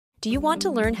Do you want to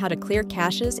learn how to clear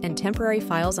caches and temporary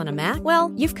files on a Mac?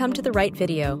 Well, you've come to the right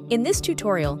video. In this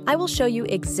tutorial, I will show you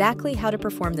exactly how to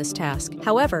perform this task.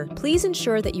 However, please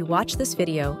ensure that you watch this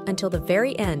video until the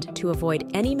very end to avoid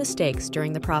any mistakes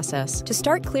during the process. To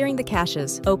start clearing the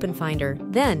caches, open Finder.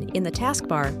 Then, in the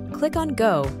taskbar, click on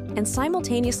Go and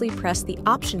simultaneously press the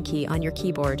Option key on your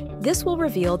keyboard. This will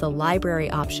reveal the Library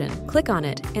option. Click on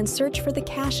it and search for the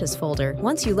Caches folder.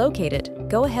 Once you locate it,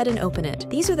 go ahead and open it.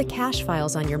 These are the cache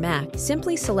files on your Mac.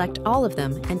 Simply select all of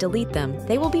them and delete them.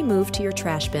 They will be moved to your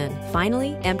trash bin.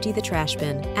 Finally, empty the trash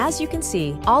bin. As you can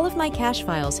see, all of my cache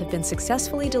files have been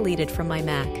successfully deleted from my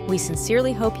Mac. We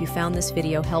sincerely hope you found this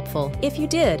video helpful. If you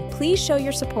did, please show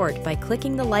your support by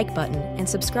clicking the like button and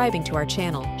subscribing to our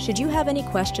channel. Should you have any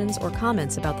questions or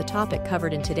comments about the topic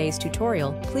covered in today's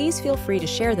tutorial, please feel free to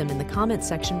share them in the comments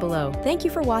section below. Thank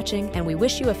you for watching, and we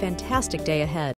wish you a fantastic day ahead.